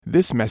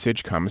This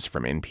message comes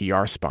from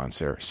NPR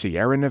sponsor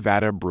Sierra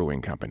Nevada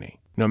Brewing Company.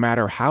 No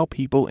matter how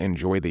people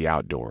enjoy the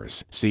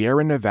outdoors,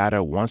 Sierra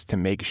Nevada wants to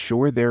make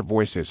sure their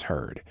voice is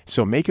heard.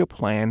 So make a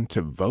plan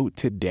to vote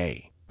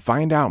today.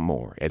 Find out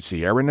more at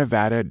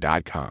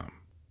sierranevada.com.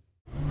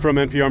 From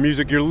NPR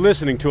Music, you're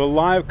listening to a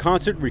live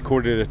concert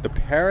recorded at the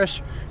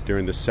Parish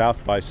during the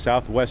South by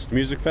Southwest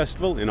Music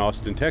Festival in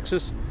Austin,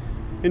 Texas.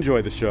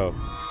 Enjoy the show.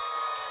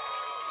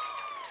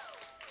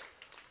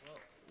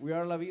 We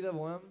are La Vida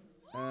Boheme,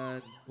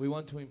 and we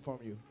want to inform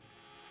you.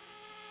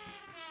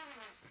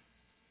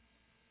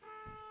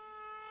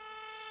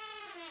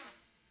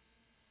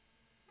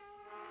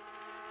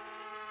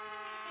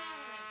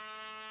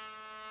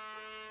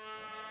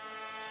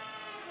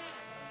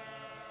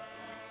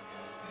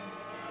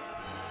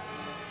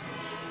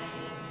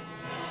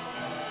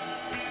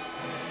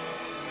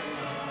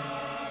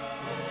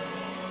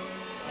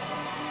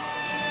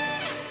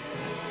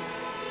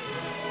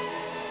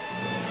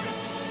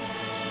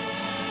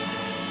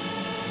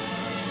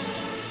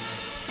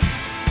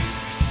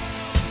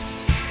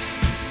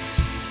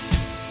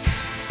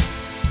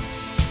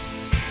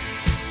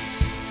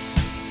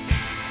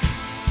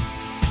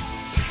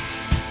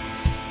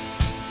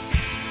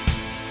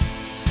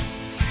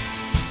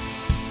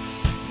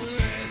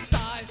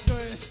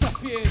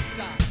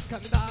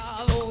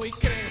 Candado y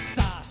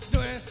crestas,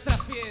 nuestra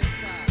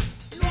fiesta,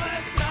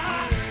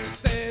 nuestra.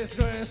 Este es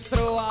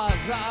nuestro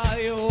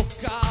Radio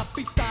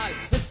Capital,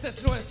 este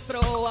es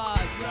nuestro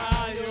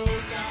Radio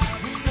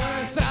Capital.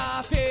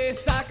 Nuestra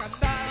fiesta,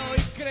 candado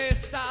y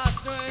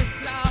crestas,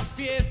 nuestra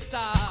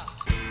fiesta.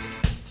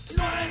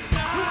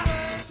 Nuestra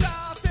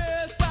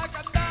fiesta,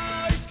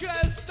 candado y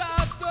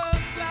crestas,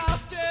 nuestra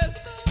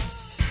fiesta.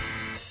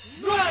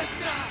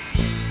 Nuestra.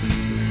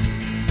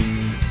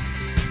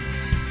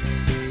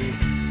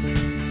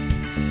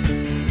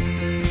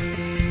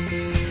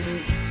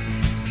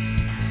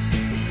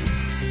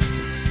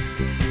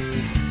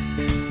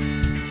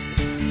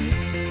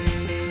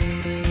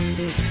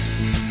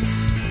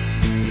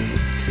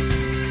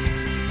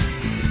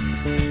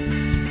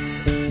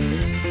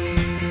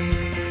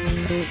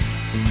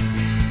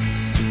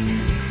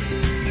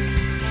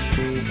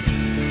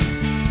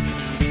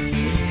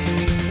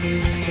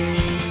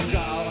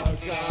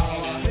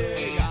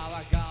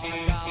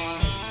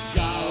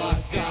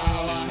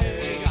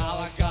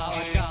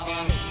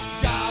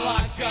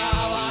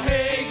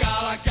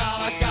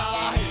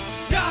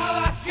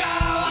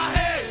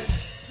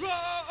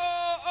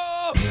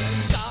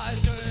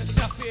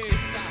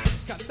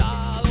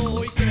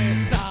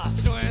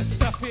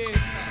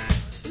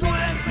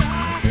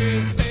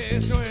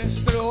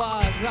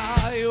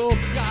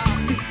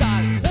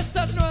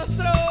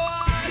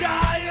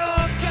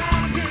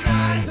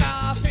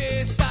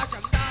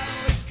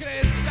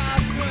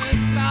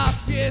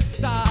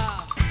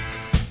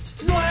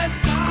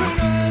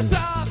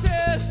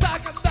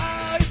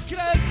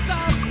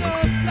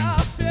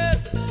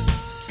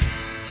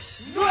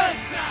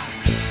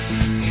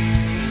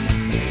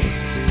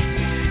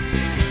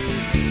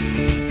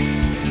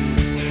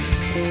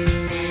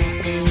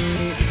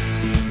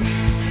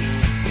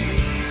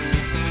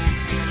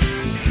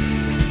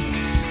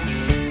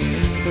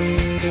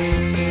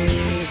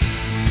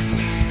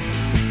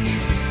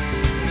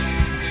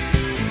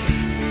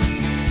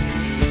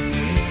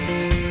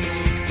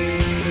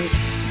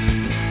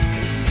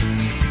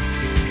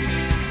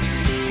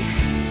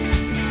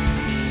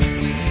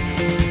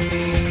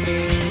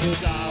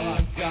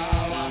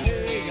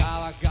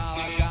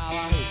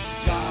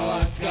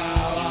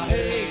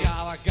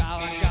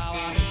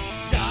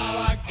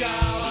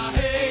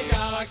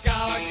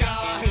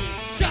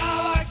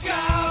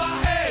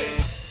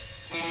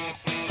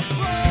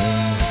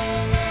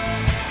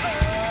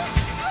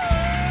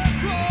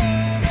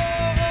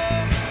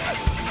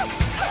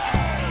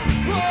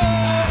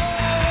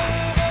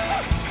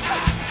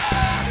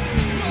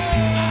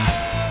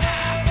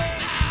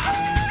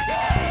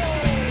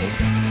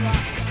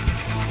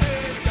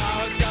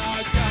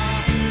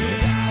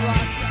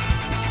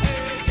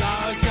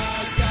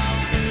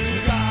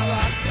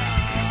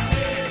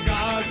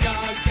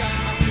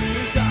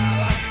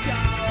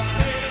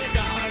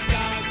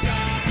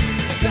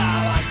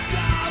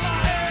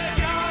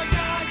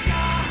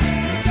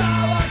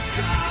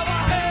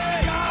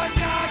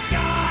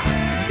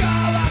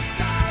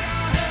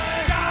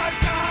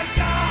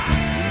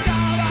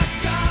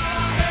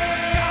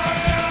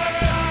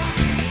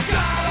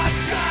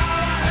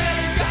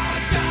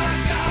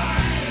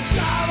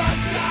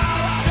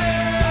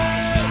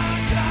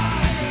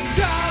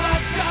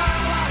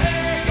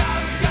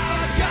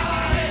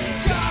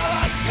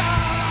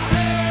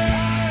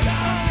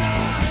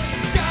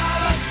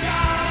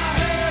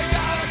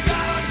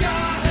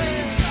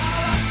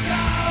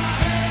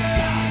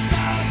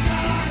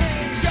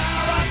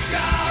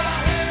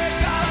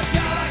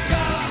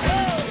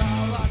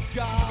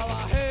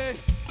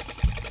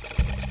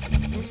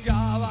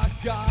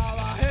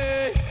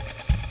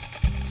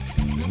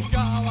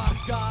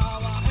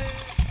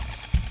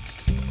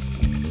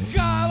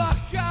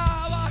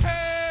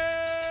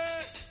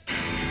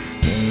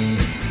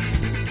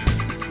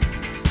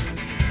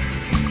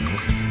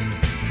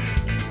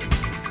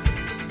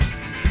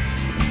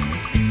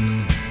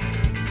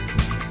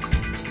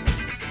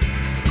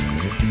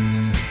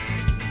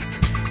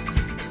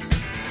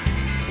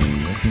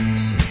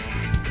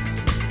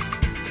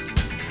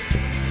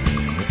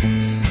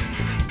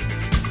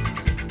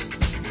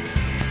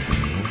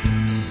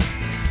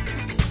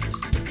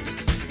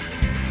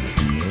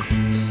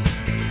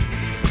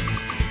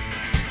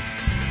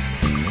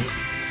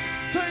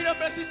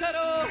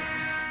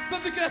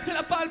 donde crece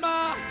la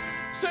palma.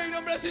 Soy un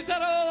hombre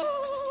sincero,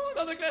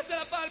 donde crece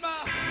la palma.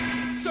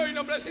 Soy un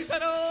hombre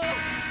sincero,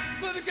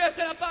 donde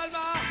crece la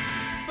palma.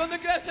 Donde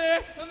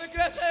crece, donde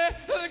crece,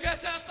 donde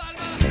crece la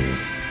palma.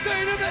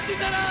 Soy un hombre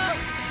sincero,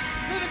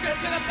 donde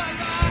crece la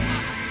palma.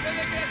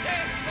 Donde crece,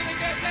 donde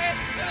crece,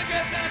 donde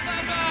crece la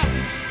palma.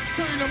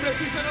 Soy un hombre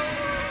sincero,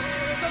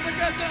 donde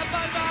crece la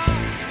palma.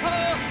 Oh,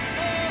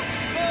 oh,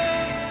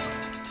 oh.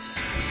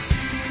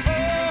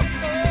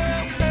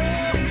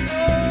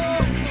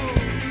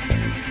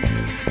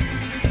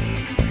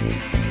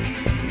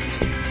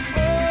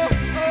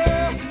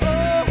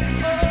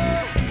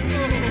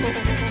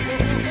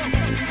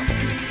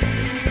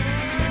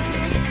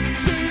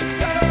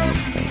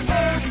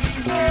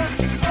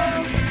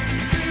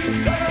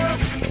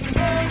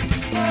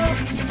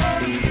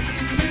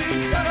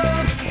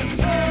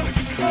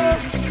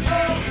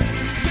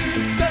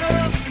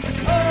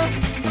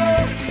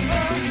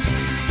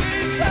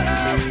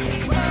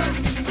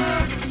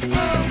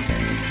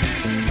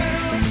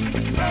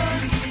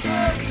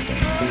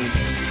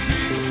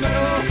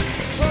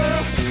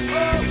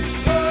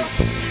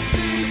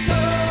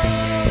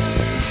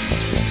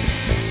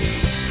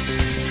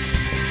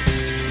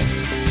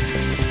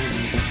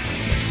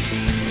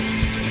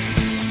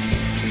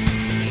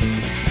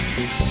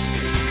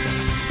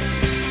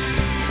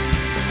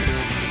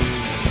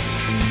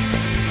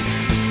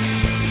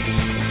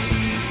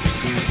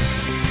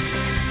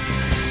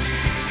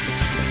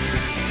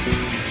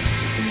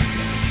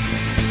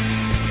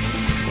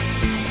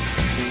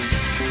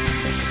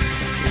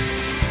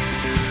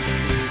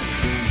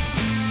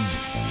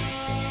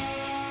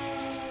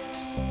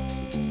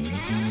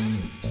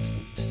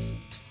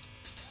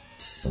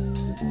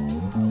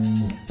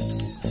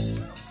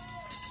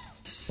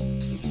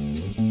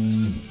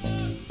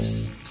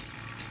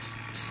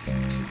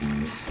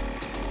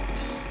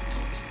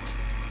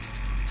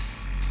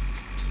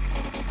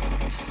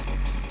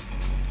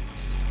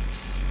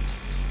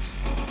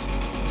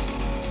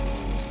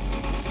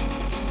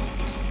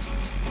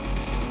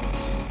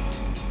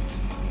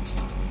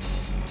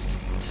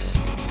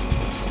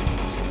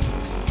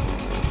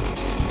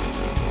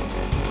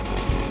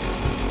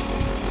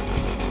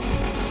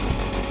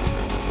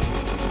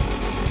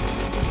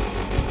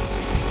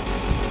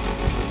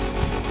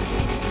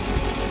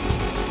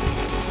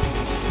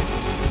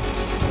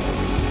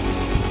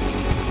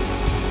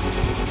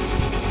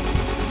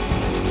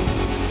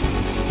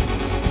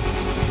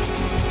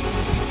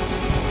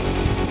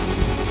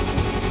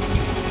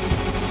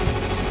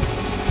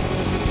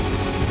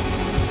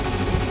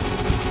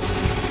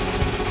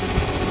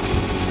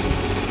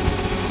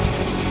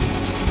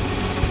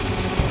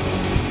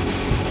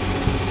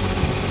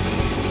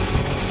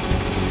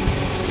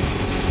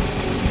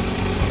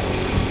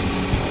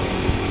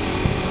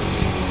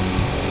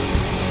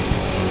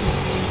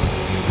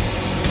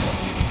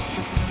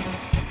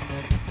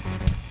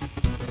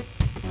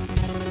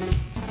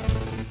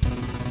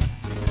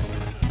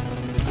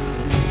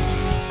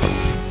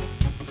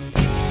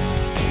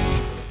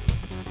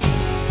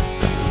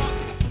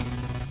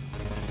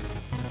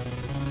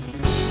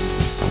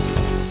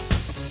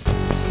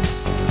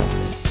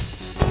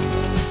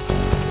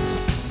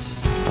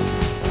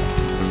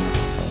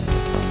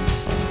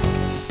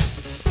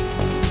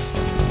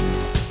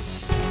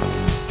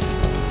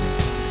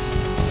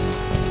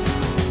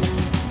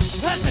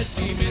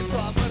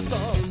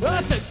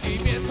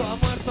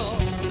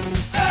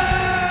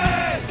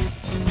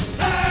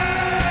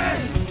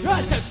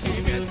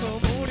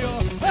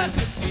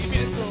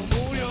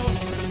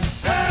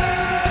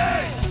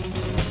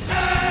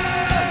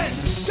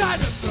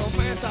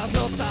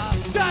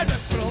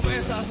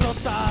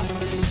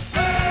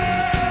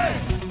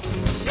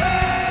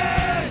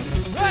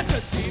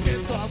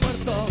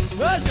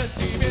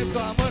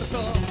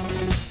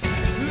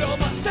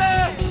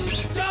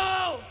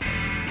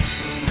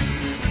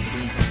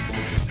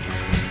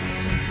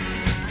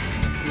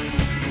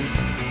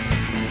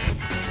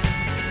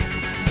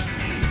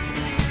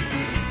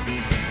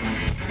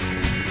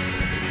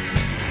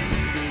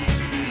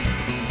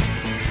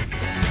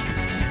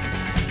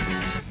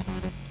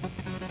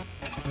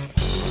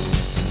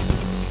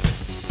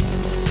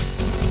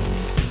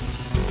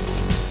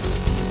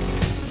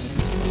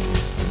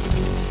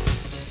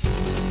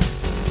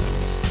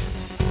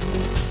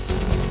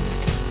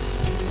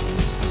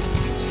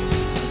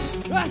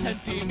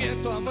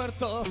 sentimiento ha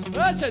muerto,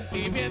 el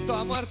sentimiento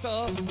ha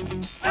muerto.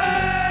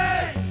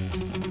 ¡Ey!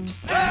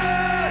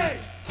 ¡Ey!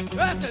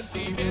 El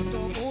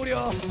sentimiento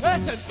murió,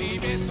 el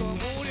sentimiento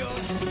murió.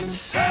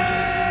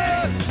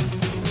 ¡Ey!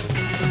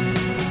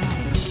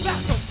 La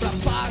sombra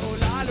apagó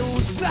la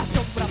luz, la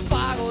sombra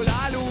apagó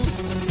la luz.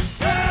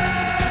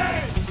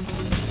 ¡Ey!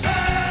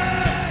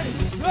 ¡Ey!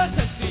 El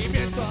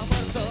sentimiento ha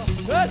muerto,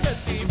 el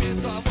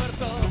sentimiento ha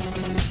muerto.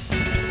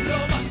 Lo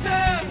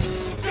maté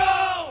yo.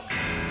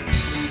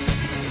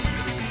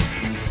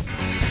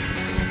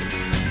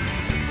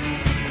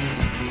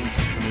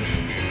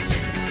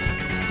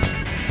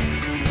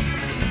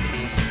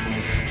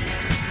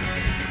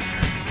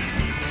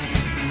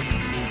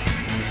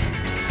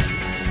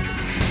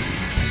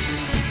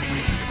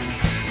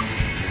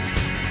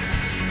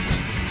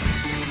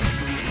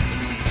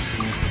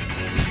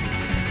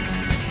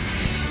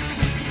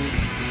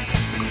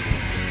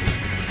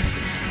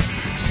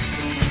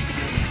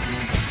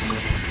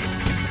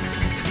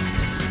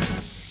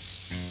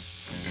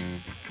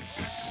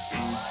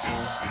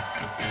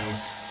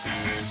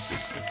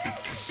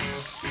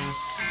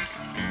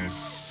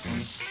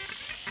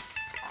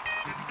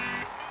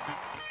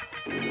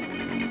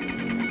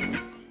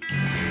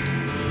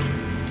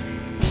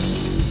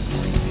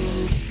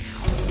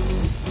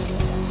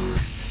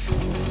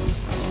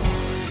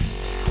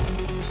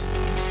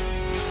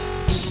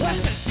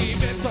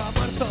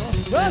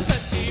 el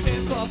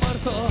sentimiento ha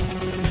muerto.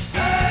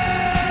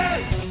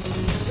 ¡Hey!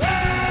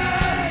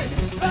 ¡Hey!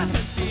 El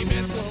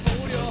sentimiento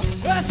murió,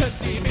 el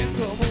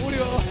sentimiento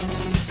murió.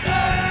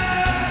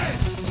 ¡Hey!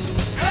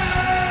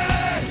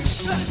 ¡Hey!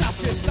 Esta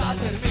fiesta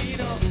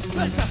terminó,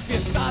 esta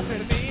fiesta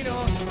terminó.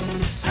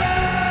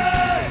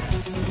 ¡Hey!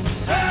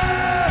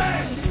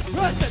 ¡Hey!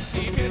 El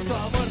sentimiento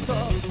ha muerto,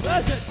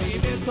 el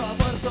sentimiento ha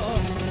muerto.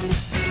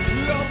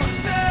 Lo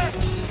maté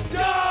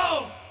yo.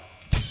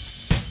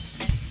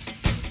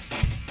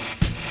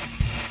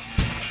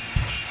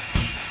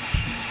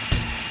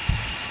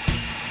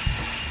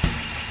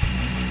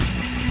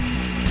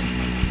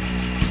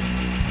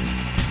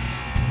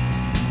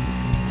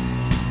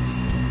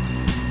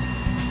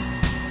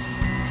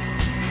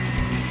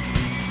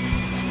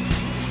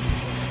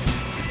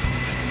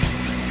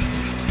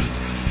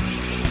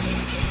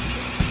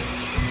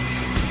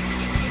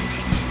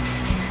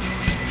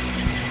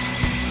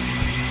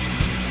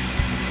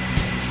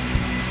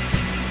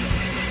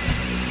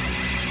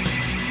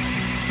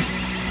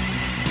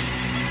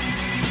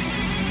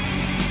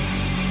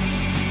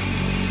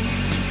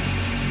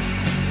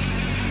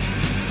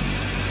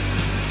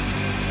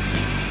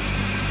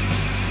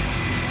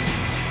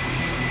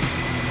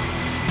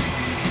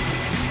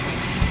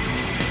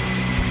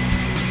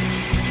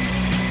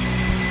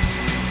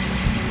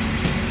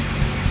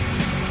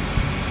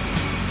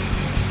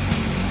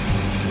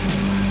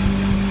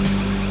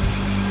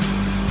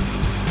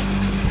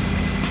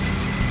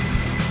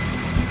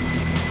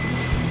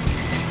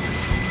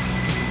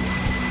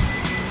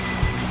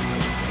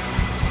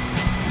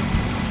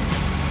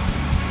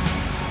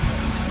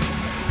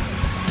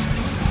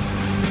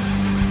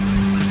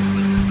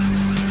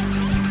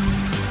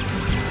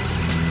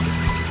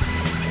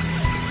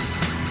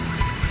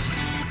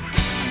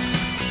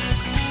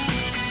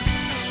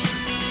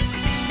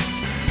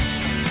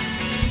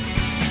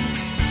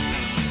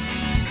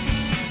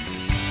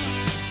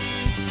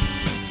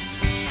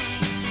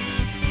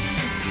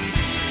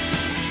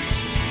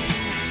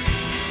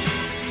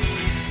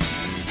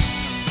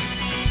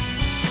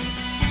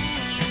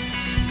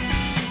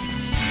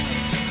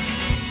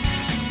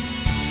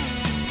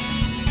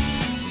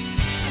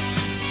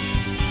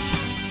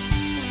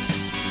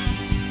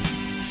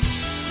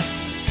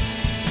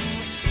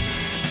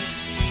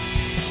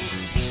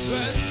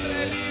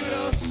 Entre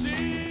libros y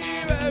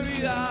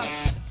bebidas,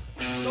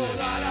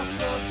 todas las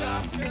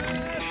cosas que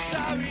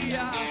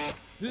sabía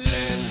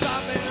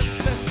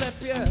lentamente se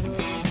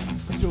pierden.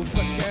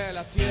 Supe que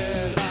la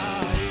tierra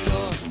y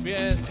los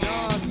pies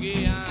nos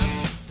guían.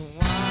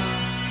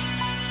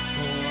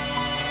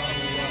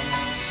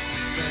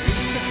 Me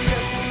dicen que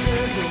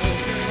sucede lo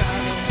que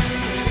hago,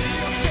 me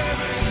digo que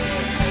me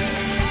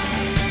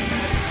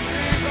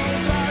digo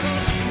raro.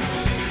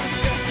 Me dicen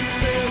que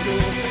sucede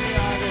lo que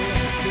hago,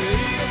 te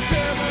digo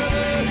que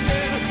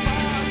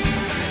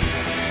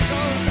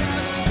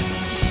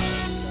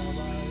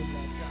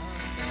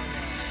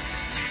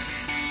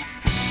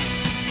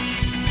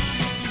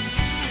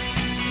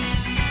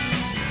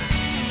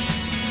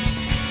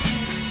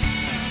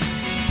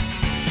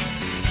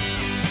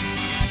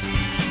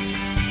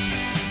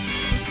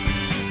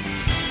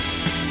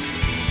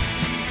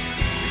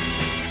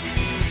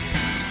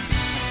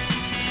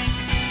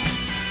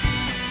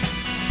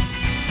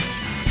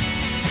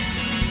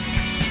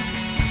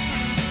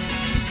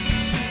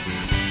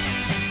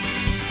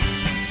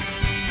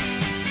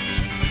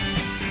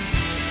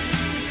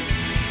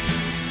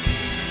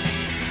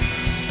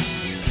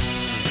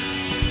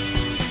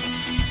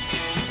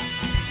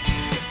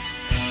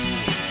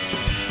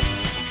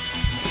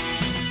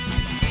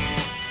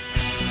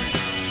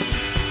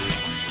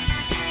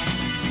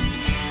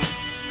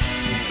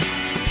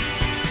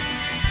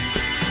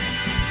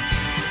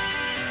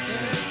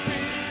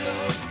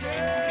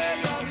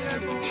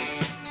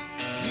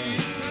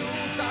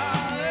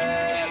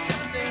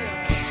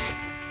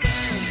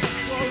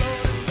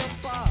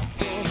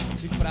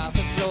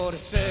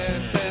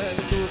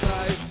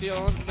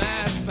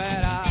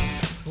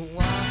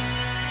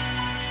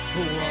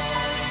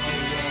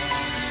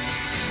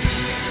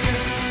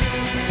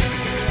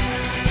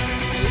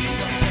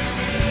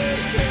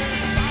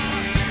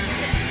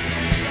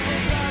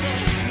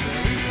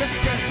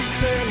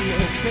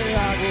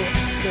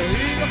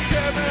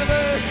me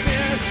dejes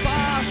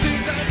más.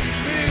 Me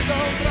digo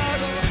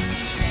raro.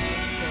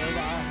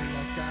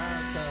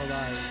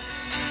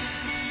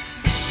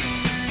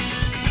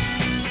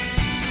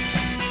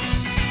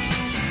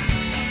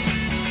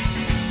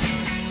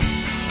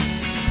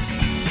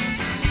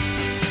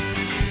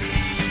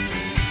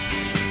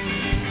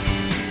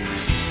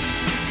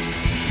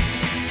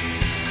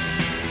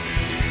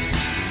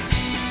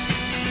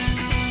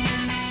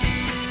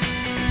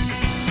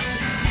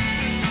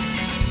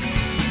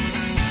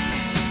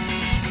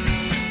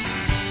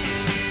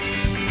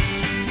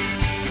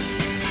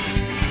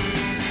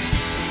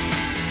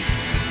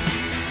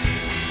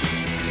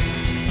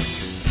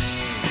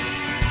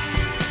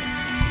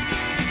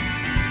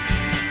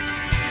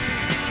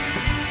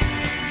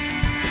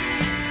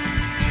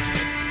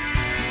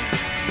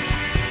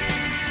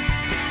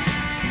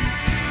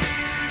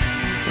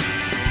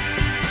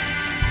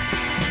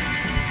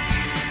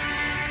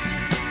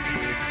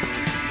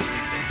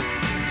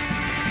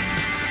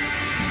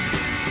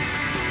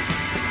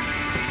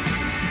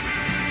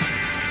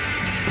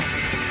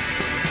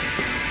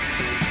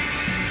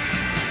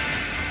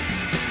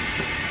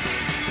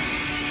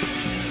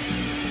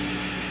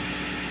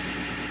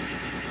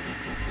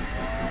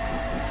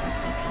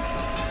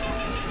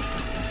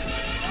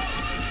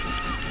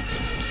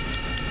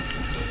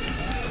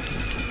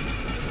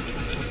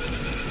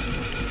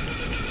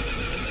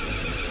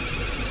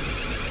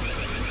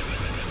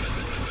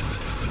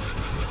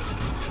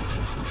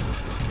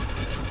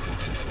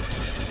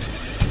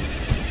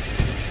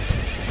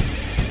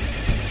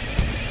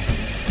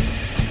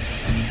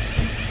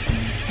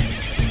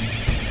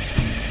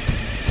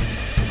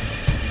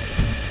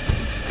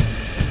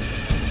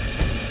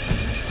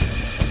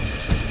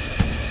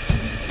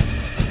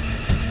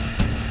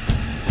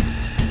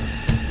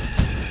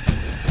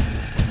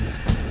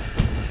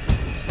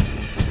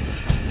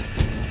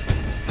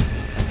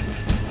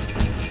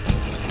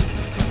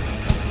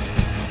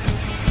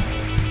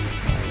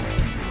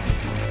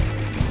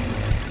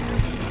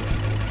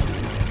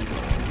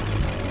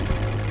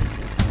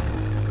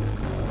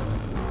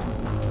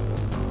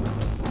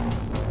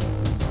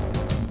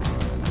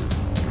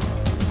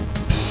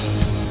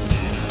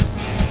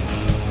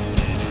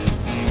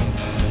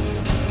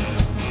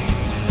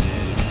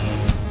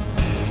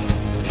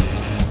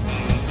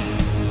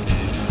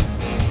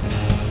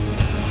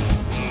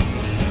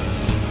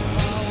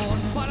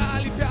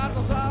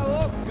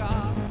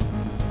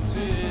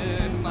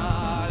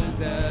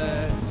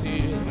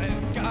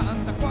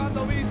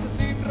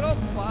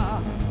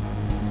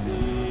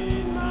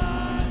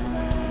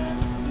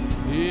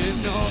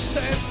 te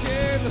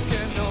entiendo, es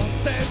que no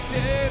te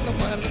entiendo,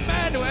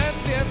 muérdeme, no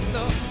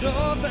entiendo,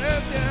 no te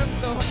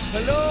entiendo. La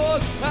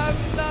luz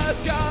anda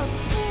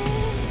descalzo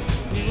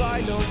y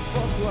bailo un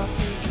poco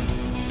aquí.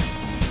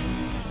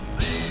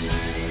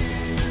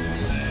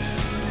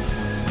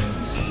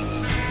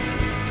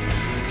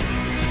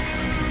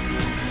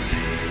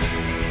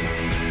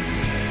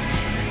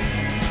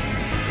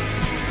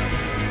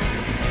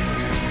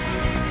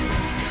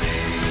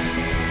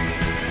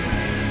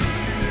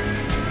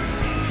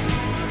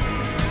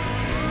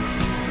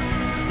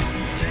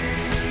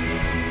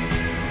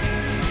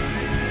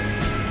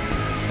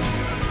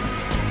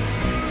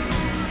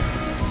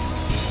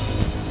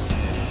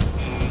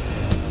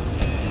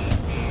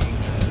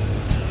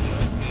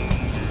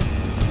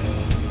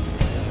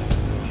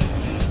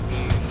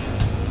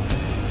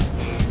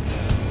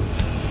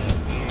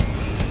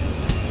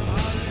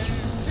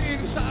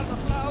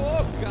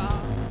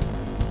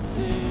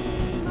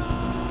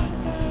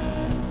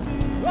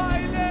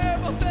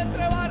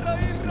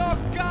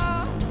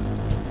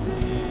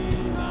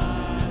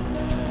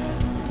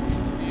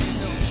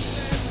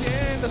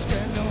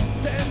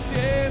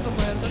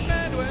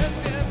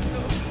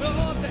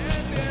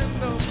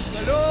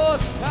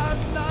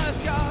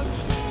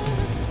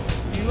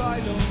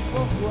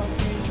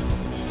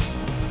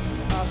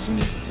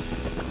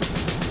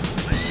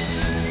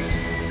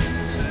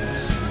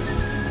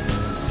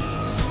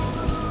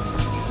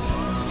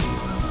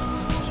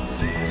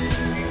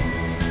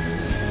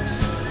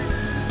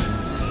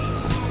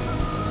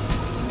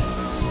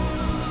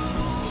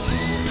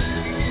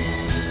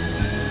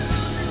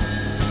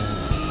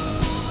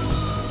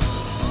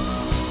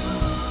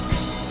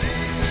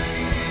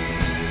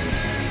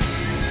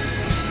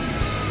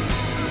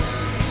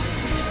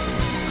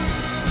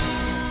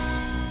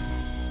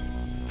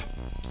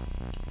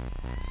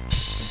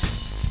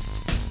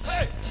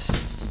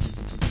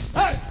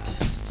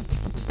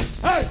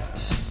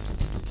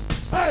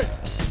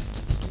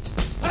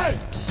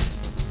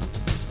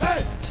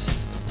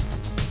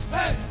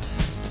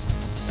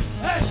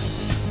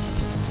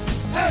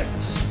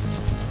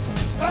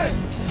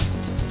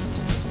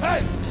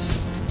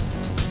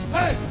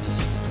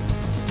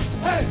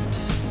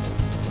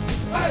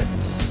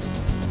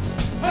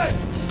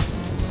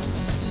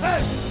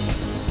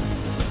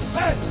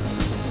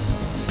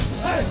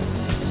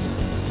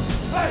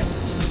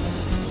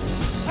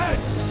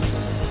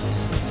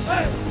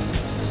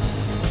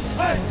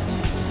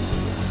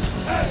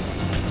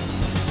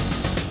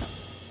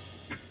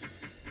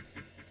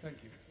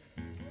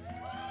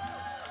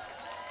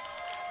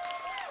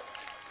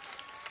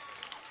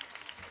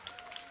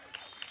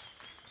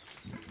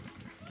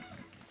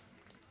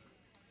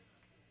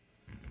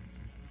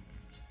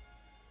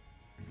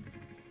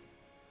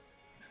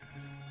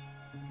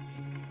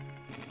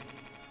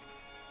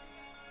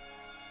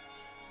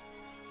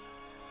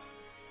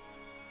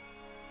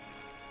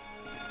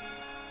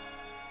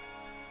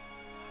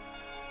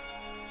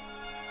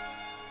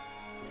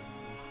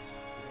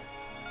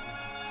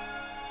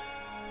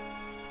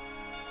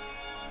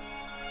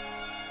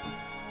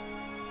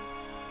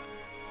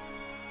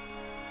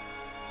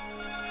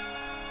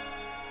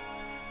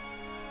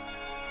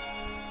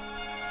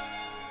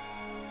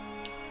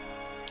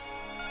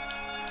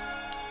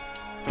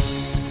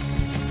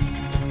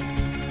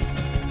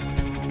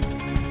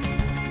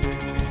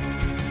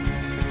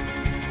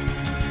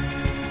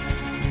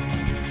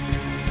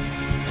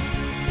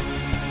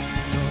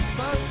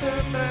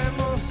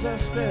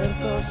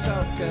 Despiertos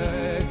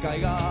aunque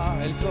caiga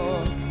el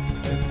sol,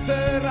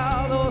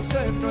 encerrados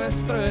en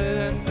nuestro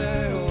edén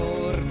de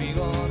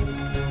hormigón.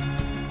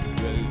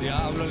 El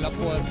diablo en la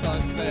puerta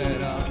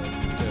espera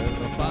que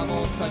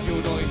rompamos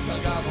ayuno y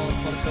salgamos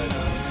por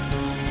cena.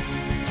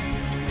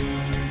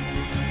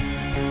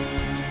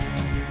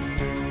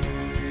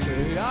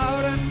 Se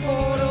abren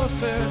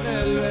poros en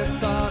el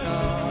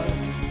ventanal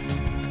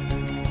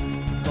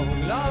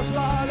con las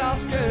balas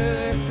que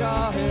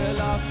deja el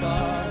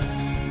azar.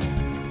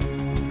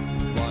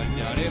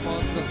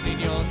 Bañaremos los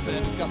niños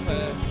en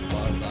café,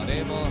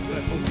 guardaremos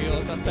refugio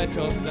tras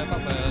techos de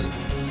papel.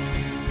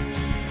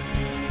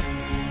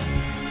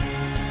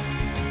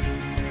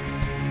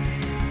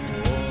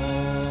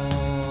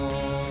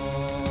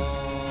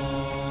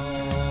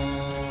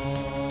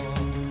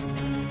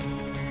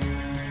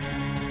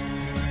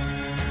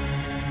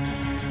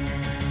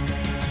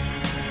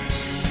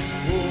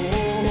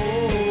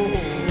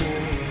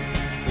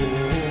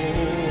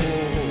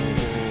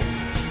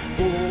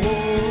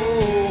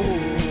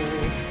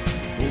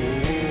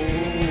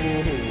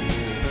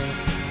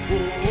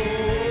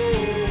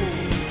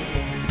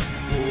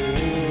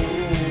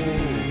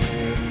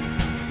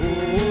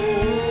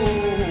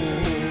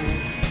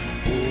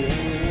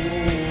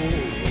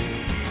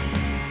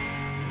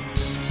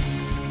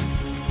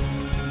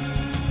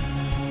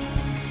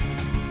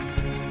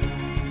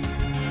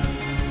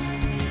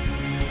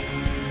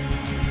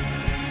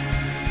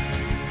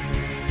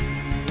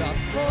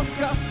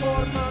 Moscas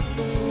forman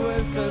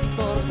nubes en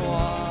torno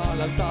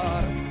al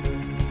altar,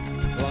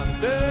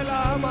 van de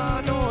la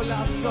mano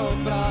la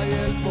sombra y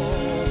el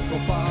poco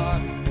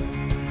pan.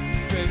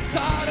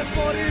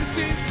 morir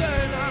sin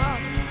cena.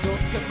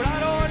 Nos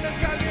sembraron el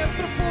caliente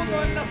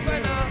profundo en las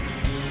venas.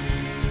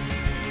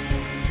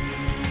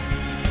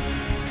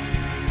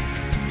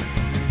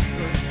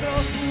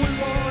 Nuestros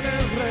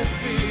pulmones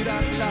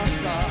respiran la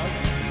sal.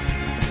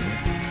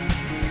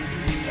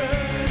 Se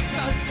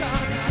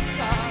ensanchan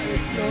hasta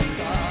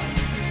explotar.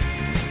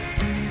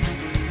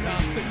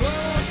 Nacen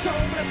nuevos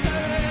hombres, se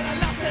ven al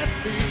láser,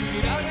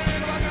 miran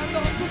envagando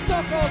sus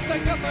ojos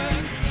en café.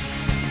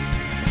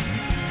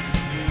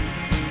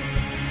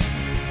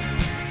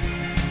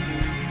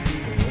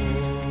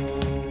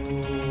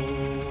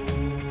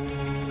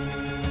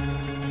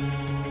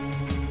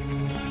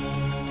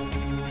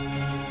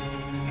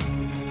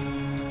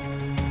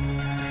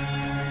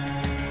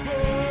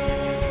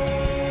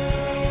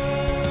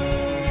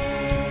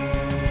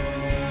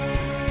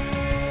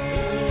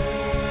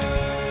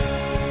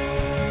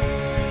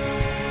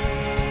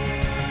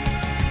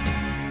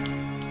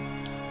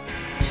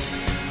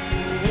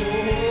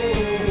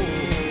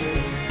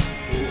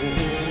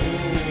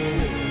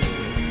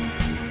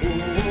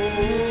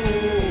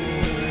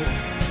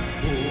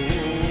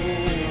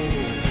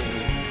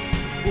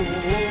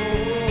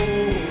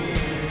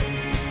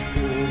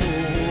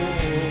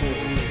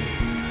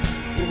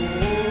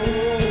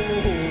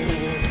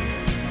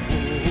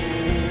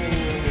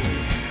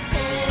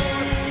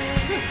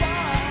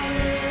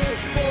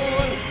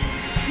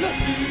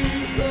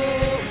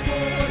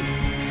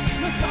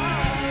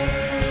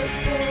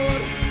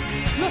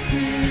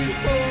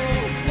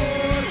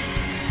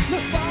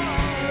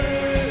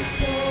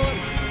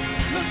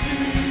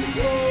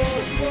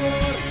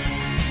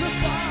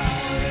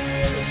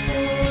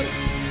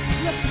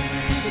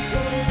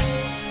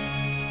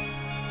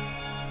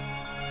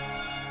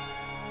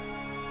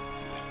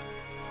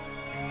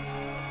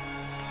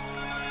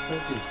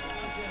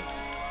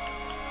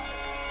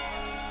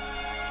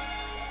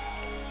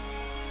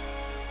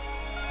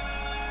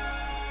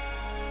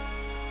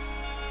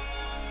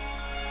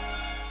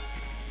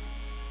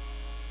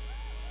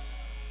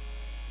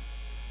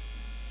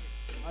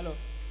 Hello,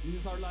 this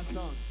is our last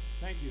song.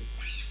 Thank you.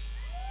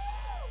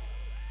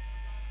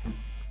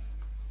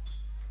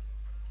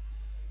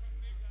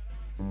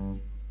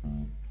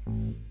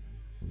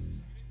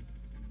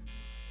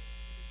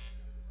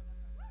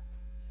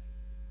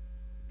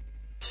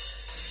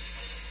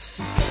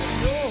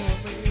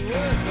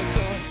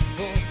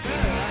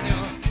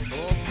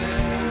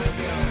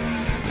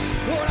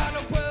 Ahora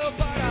no puedo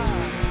parar.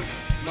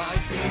 My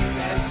feet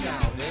and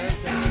sound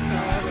and dance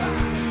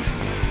around.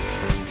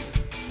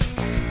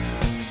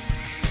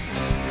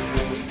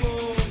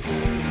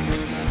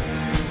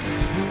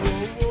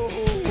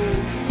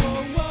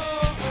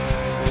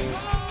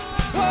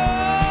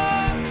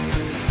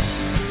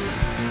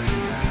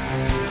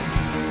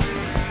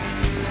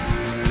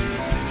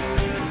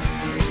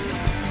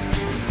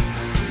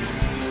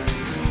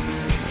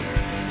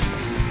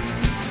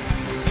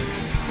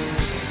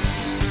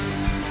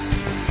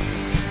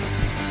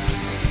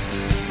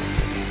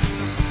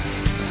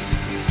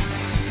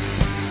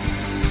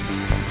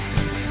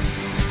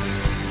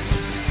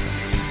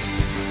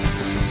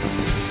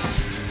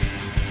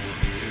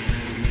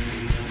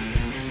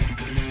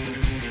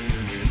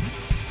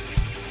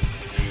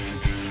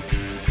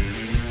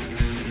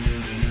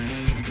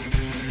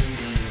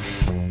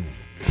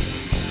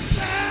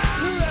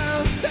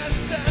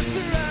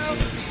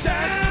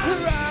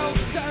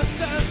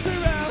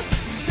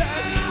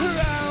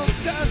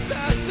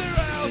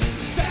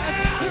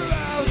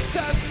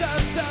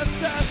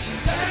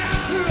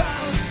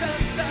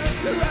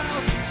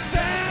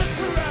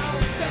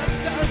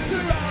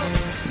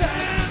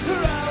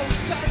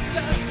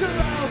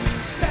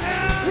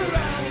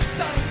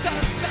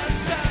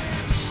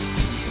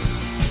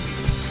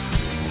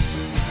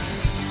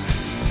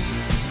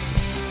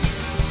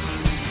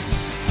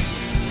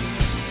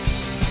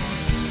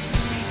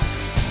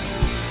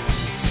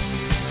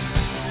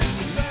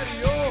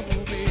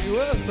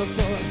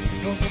 Doctor,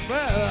 como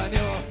me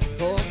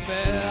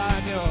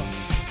daño,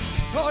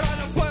 ahora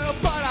no puedo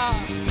parar.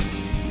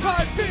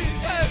 My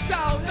feet and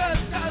sound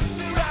and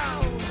dance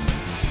around.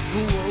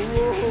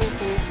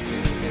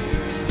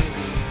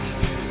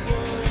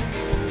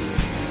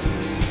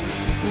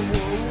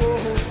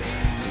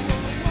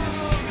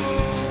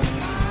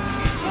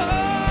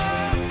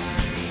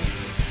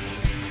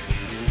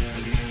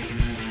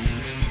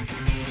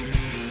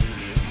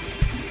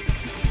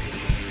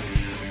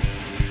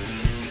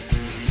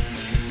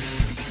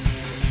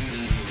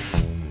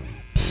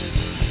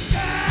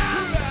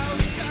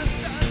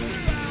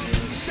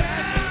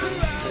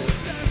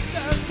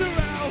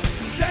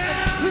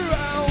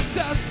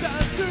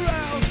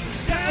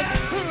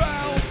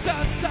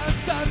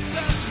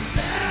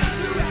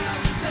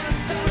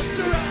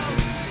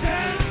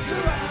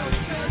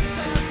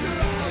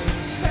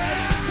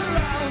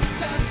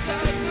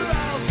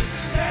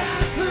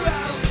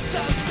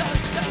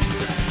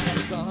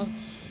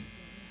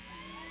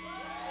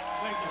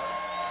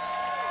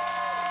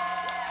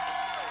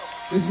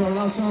 This is our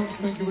last song.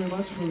 Thank you very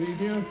much for being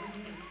here.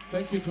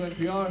 Thank you to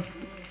NPR.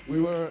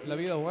 We were La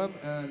Vida Boheme,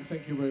 and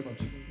thank you very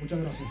much. Muchas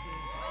gracias.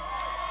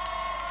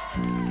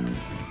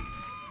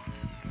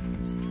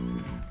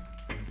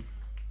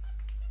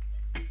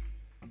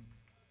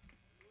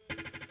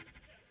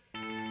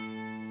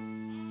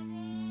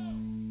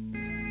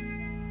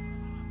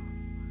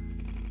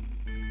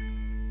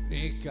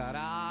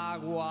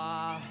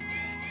 Nicaragua,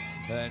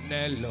 en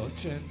el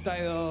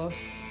 82,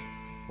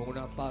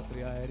 una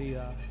patria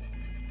herida.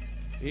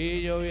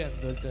 Y yo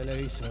viendo el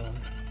televisor,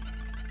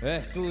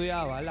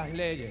 estudiaba las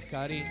leyes,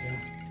 cariño,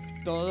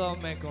 todo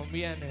me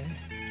conviene.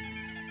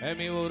 En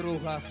mi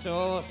burbuja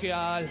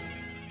social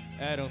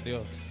era un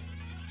dios.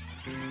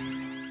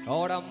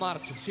 Ahora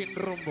marcho sin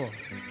rumbo,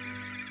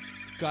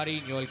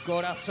 cariño, el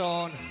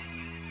corazón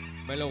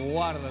me lo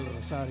guarda el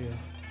rosario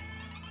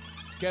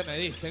que me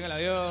diste en el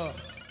adiós.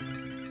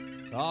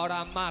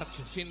 Ahora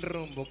marcho sin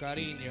rumbo,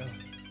 cariño,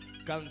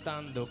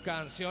 cantando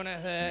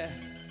canciones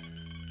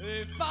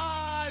de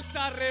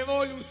falsa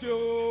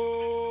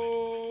revolución.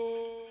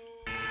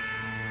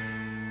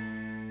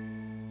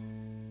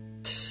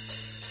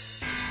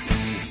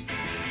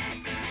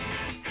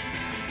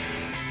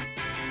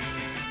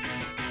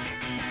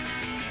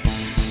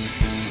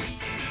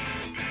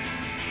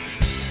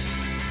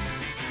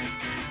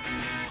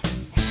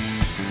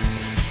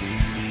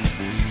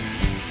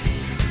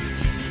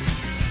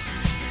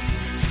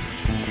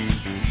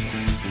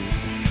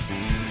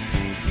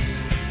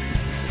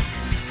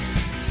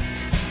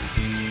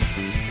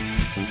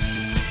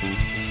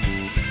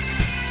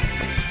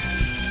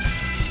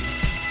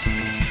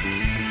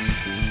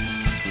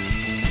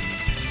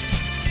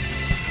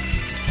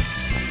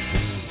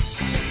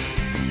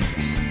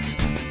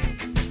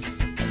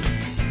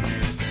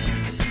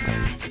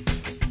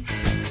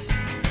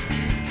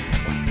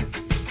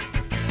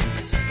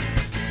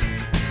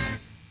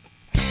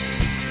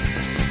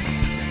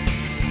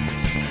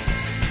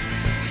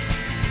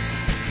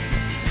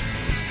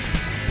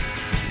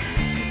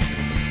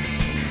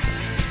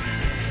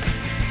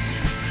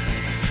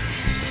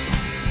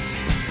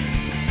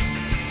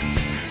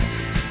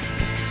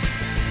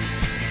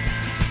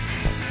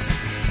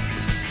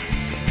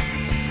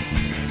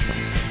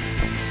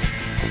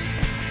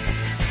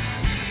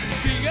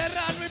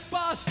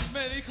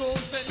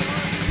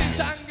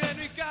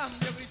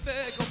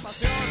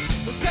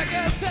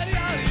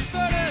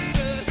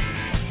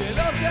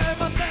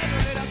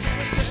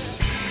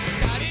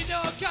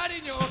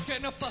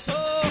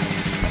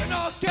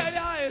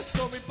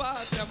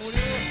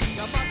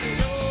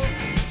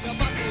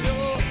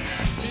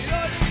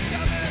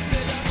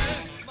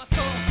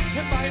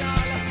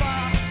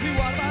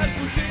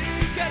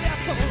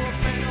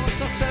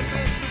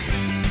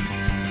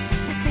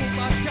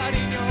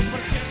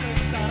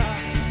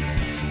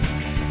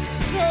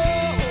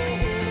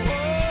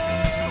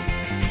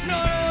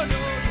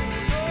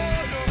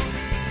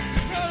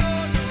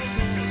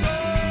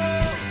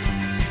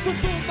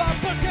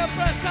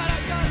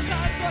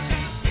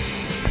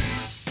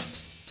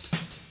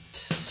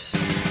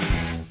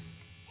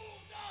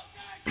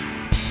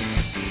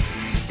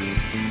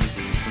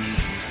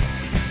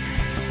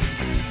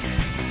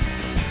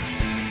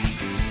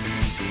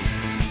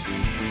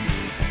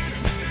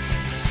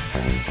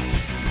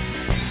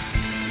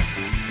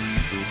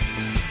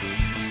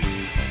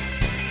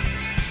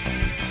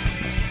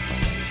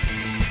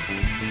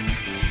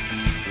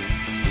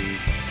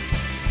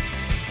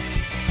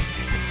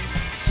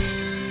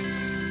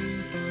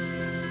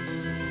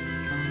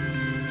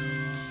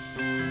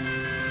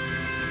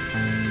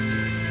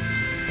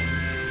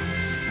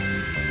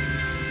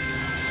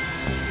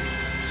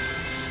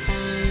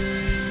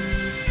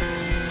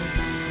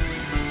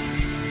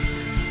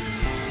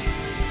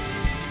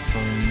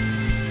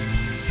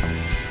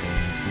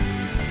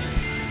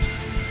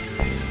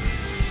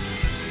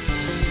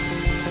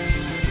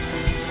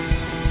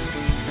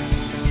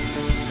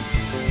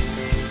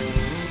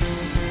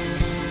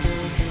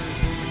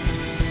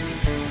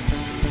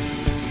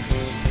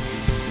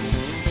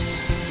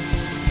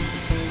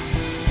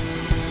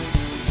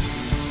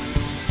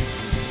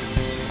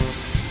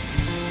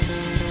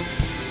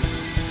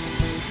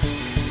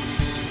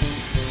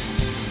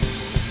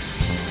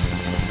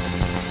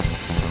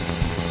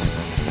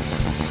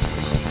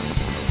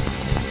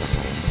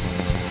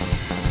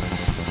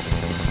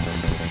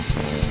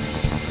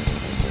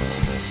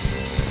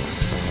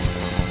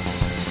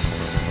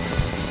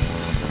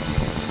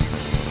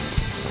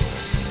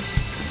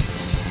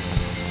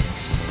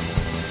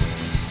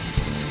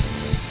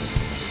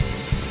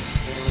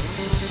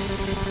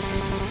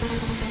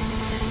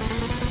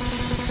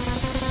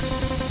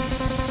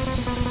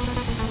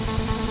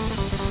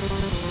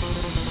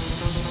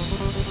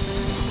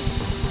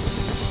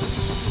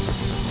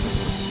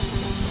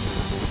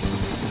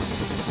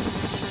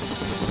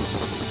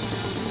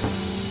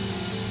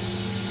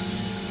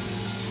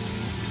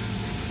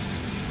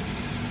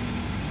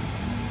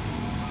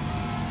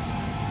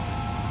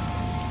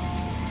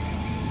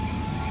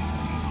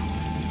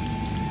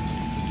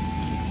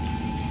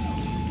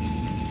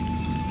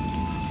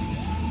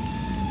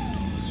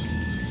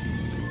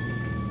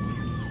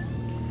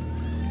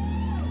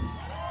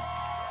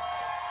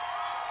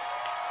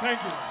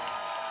 Thank you.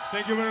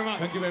 Thank you very much.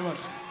 Thank you very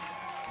much.